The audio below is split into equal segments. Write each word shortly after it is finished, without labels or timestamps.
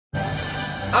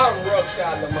I'm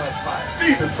Roughshod Lamont Pike.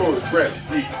 Even Total Bradley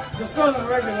D. The Southern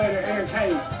Regulator, Eric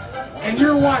Hayes. And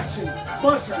you're watching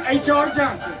Buster H.R.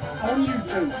 Johnson on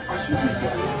YouTube. I should be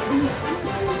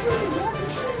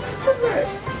correct.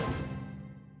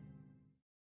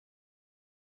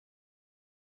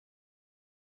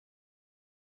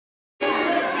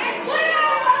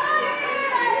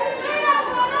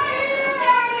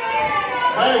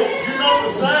 Hey, you know the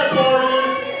sad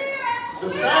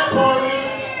part is,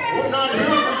 we're not here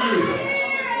for you.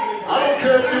 I don't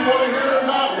care if you want to hear it or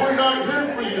not, we're not here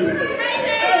for you.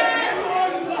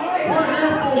 We're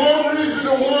here for one reason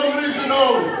and one reason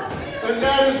only, and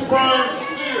that is Brian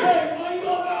Steele.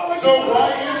 So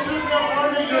while you're sitting there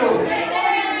running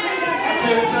I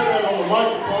can't say that on the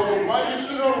microphone, but while you're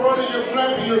sitting there running your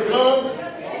flapping your gums,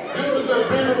 this is a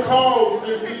bigger cause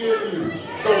than me and you.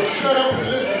 So shut up and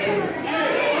listen to me.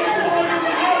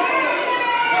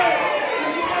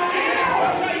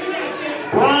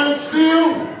 Brian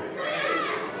Steele?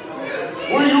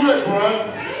 Where you at, Brian?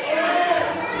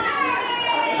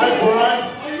 Hey, Brian?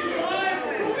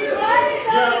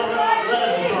 Yeah, I don't have my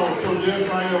glasses on, so yes,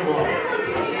 I am blind.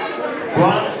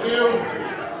 Brian Steele,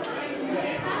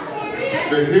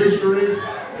 the history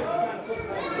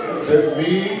that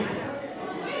me,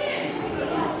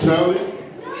 Tully,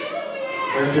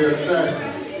 and the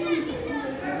Assassins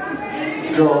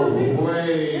go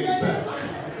way back.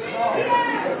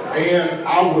 And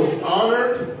I was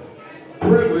honored,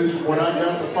 privileged when I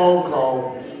got the phone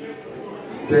call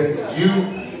that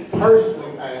you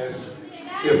personally asked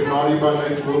if Naughty by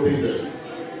Nature will be there.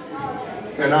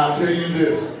 And I'll tell you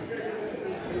this,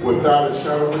 without a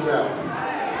shadow of a doubt,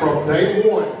 from day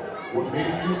one, when me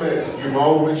and you met, you've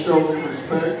always shown me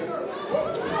respect.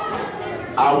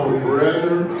 I would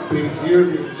rather be here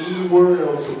than anywhere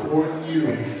else supporting you.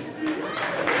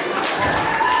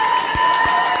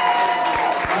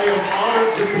 I am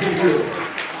honored to be here.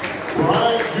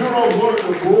 Brian, you're one of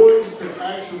the boys that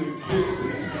actually gets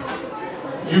it.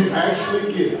 You actually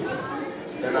get it.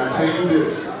 And I tell you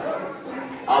this,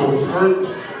 I was hurt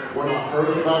when I heard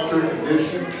about your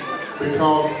condition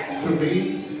because to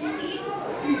me,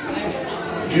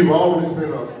 you've always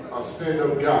been a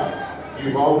stand-up guy.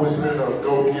 You've always been a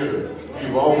go-getter.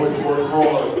 You've always worked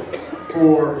hard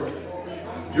for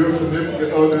your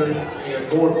significant other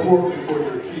and more importantly for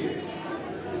your kids.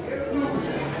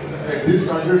 And this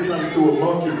right here coming through a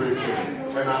monkey wrench,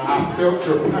 and I felt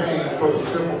your pain for the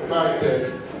simple fact that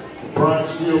Brian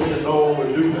Steele can no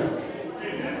longer do that.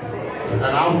 And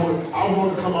I want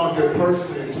to come out here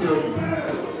personally and tell you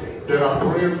that I'm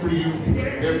praying for you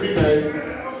every day,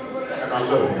 and I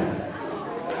love you.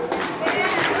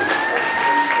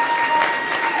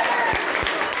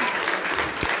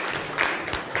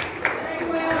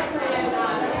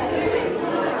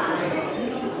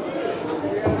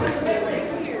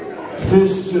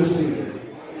 This just in.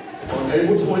 On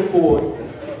April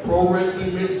 24th, Pro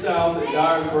Wrestling Mid-South at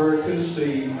Dyersburg,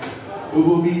 Tennessee, we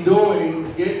will be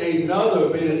doing yet another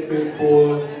benefit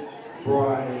for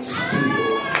Brian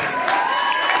Steele.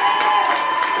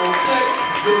 So check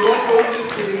your local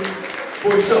listings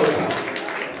for showtime.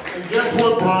 And guess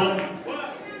what, Brian?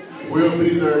 We'll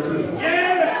be there too.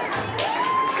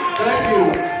 Thank you.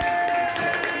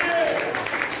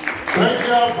 Thank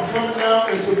y'all for coming out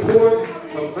and supporting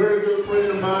a very good friend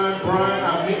of mine, Brian. I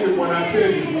mean it when I tell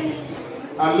you,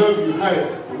 I love you. Hey,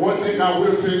 one thing I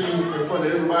will tell you in front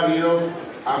of everybody else,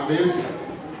 I miss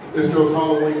is those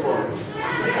Halloween parties.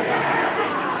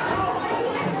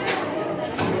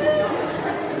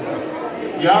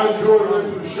 Y'all enjoy the rest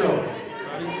of the show.